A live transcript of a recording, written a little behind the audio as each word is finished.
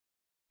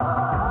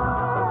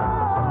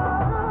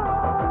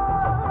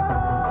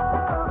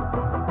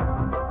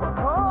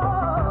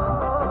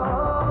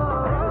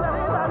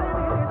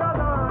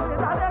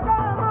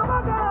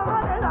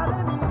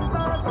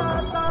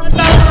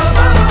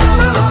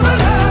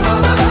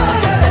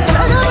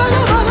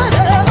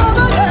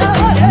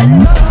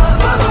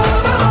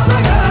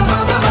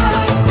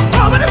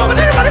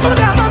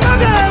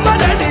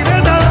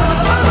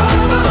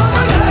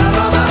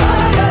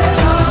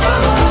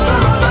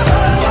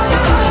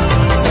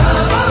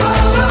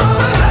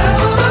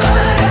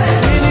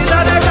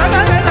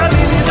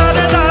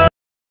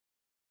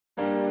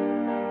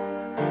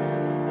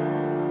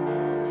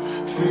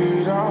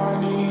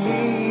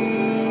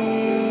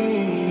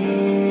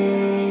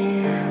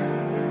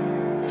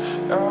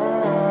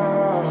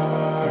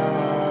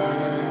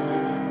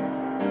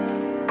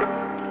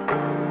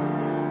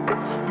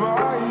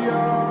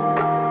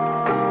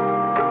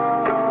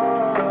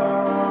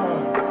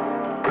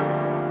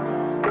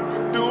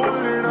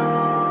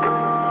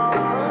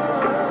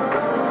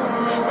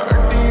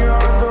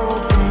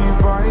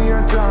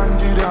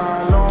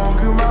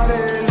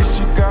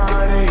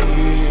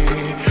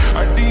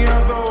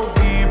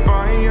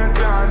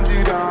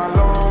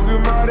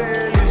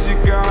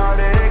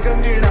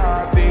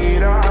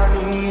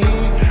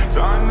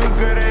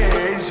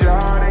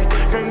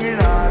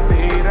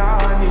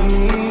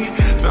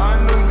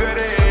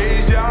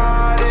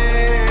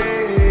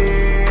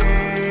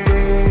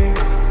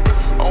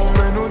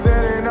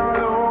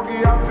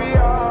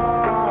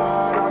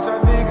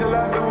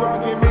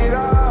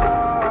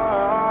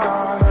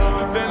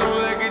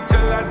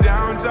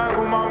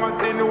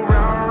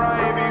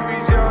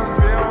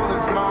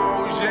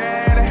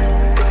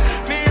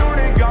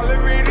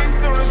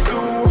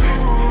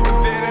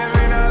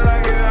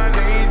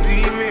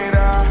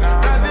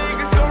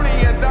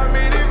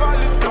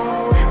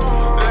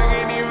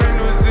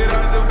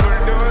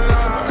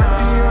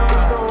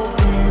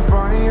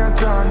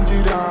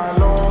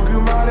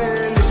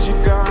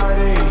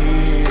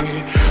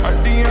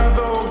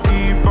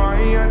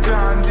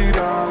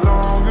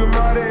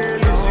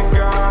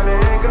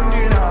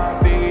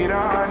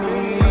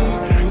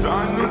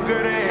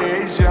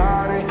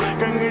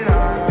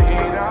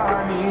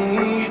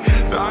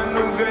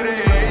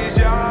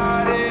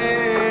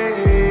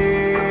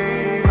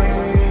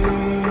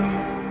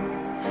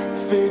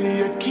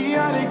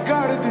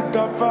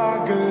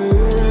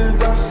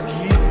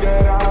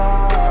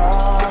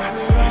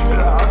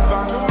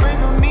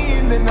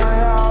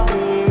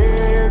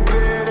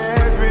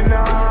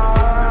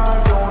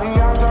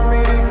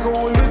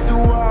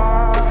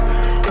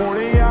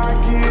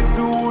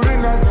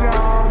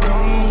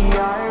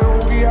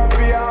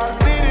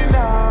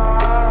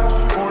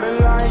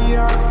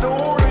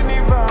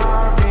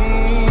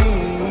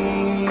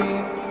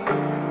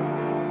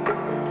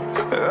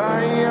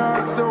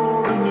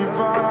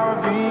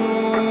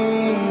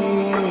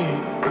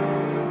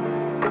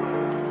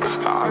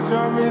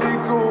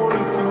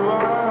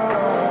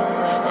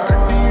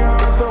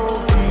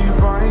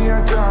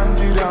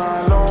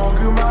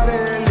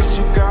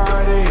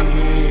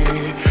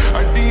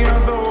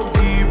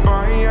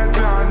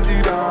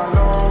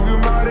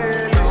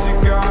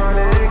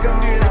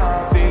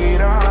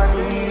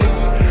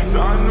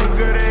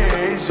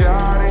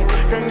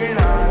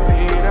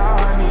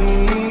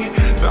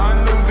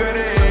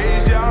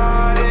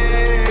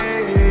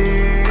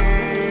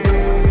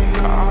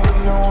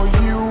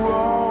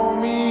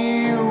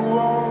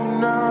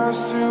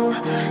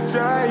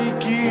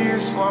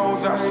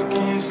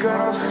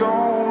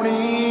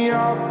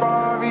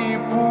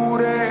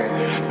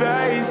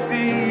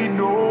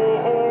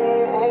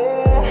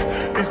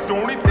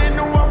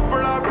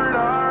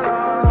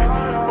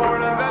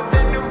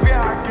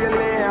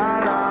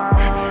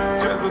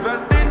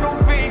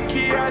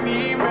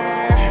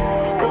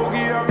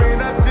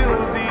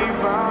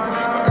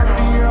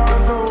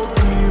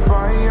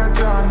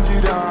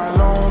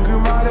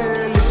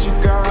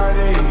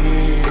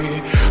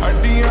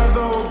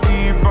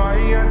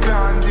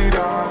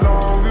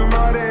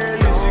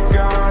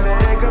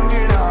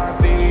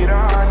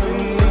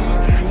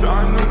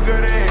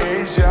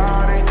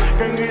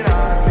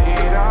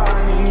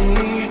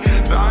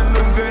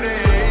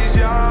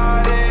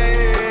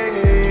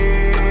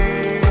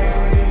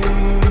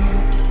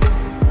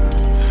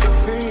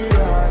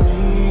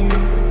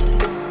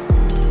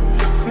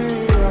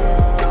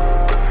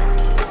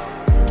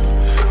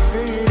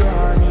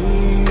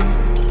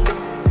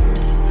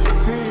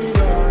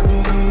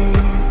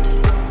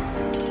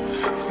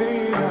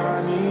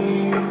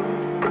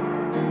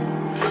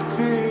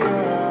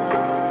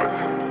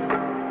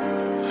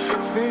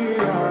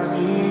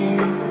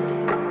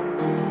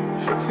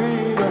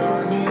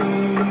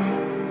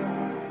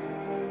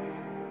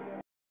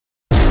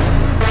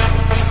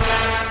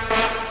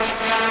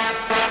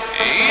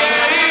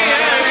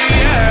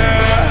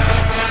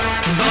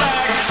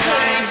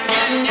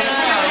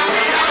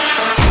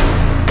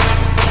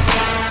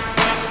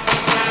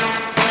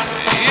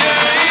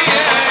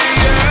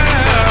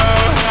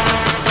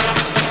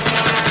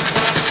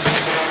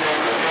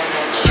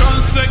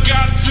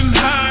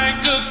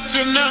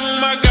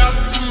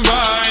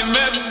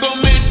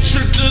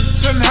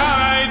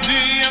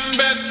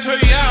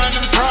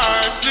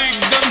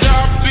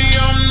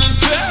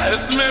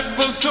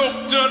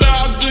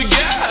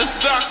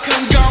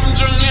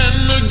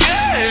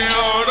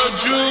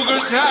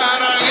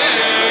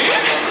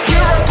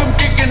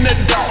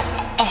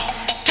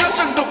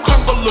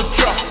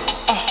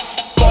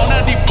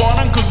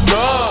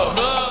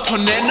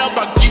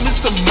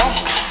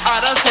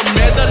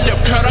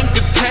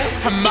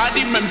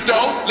말이면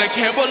dope like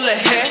해볼래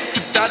해 그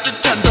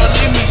따뜻한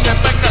떨림이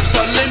새빨간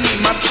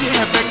설렘이 마치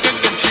해변가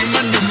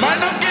같지만 you might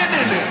not get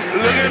in it.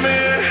 Look at me,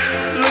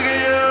 look at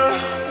you.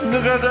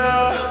 누가 더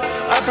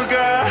아플까?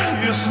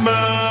 You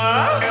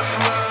smile.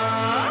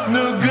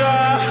 누가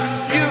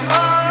you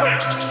are.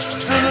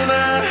 두 눈에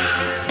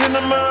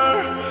피눈물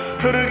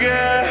흐르게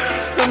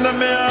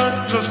된다면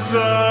so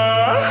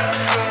sorry.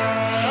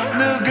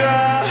 누가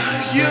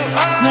you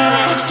are.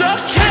 날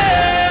어떡해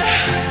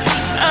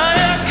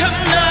나약한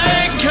나에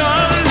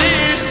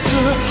걸릴 수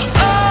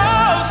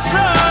없어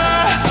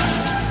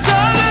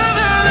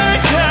서로를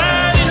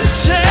가린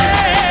채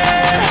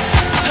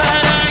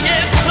사랑의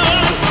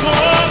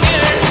소통을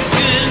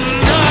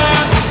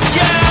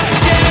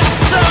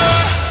끊어야겠어.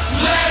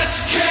 Let's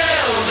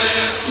kill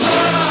this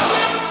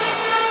love.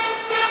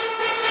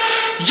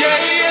 Yeah,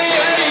 yeah,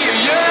 yeah,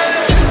 yeah, yeah.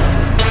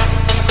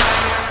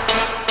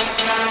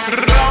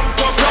 Rum,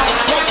 pum, pum,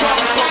 pum, pum,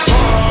 pum,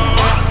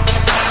 pum.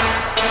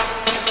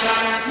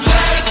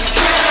 Let's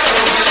kill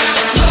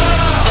this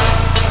love.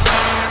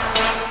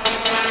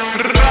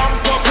 Rum,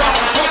 pum, pum,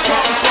 pum,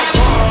 pum, pum,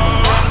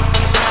 pum.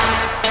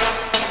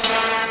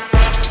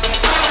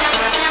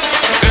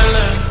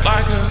 Feeling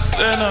like a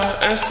sinner,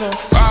 it's so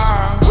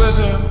far with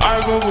him.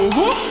 I go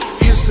woo.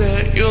 He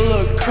said you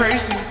look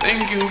crazy,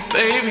 thank you,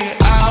 baby.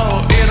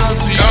 I'll eat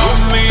onto you.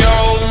 Got me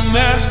all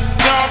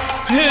messed up.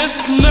 His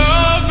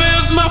love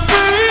is my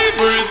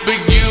favorite, but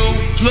you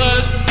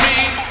plus me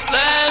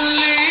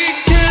sadly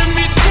can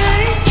be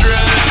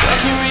dangerous.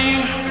 Lucky me,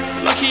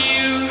 lucky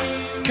you.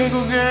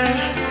 결국엔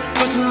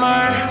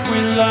거짓말 we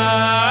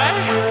lie.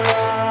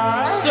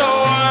 So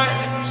what,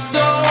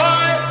 so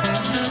what.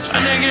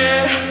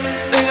 만약에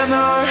내가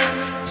널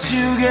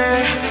지우게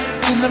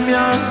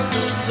된다면 so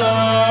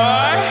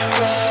sorry.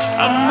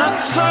 I'm not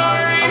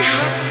sorry.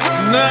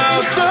 나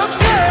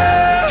어떡해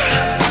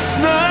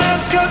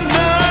나약한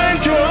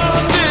날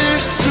견딜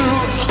수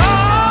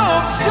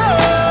없어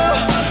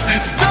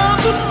애써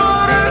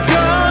눈물을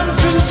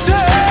감춘 채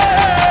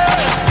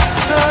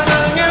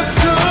사랑의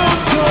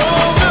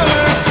소통을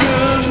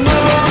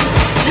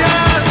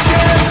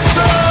끊어야겠어.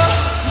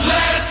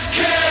 Let's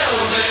kill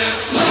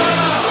this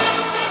love.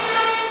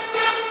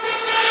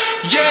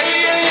 Yeah,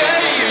 yeah, yeah,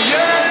 yeah,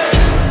 yeah.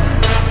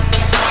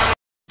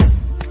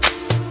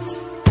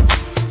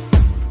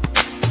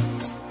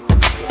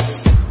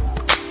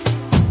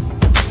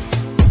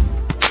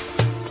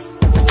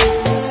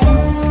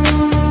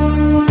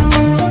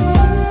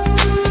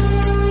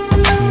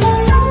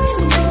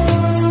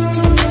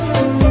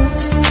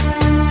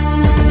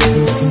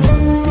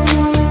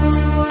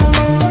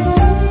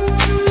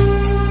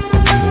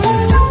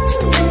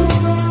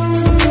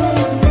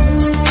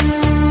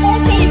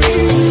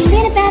 It's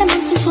been about a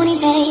month and 20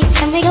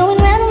 days, and we're going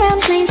round and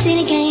round playing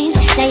silly games.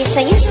 Now you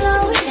say you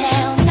slow it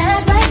down,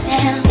 not right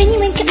now. Then you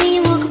wink at me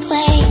and walk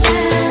away.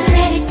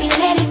 Let it be,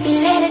 let it be,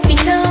 let it be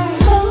known.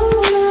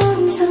 Hold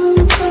on,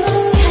 don't go.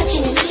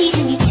 Touching and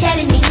teasing me,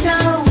 telling me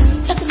no.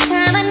 But this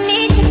time I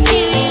need to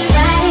feel you.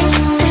 Ride it,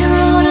 let her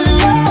all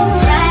alone.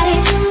 Ride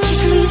it,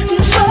 just lose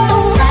control.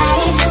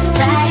 Ride it,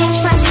 touch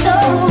my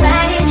soul.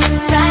 Ride it,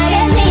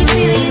 let me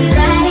feel you.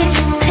 Ride it,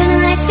 turn the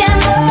lights down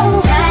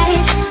low. Ride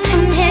it,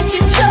 from head to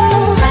toe.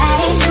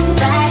 Ride it,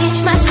 touch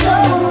my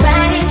soul.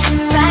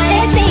 Ride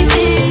it,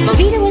 baby.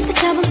 Marita was the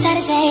club on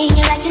Saturday.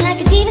 You're acting like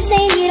a diva,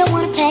 saying you don't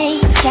wanna pay.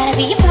 It's gotta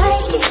be your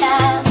feisty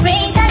style,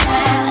 raise that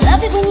crowd. I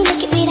love it when you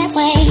look at me that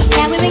way.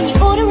 Now we're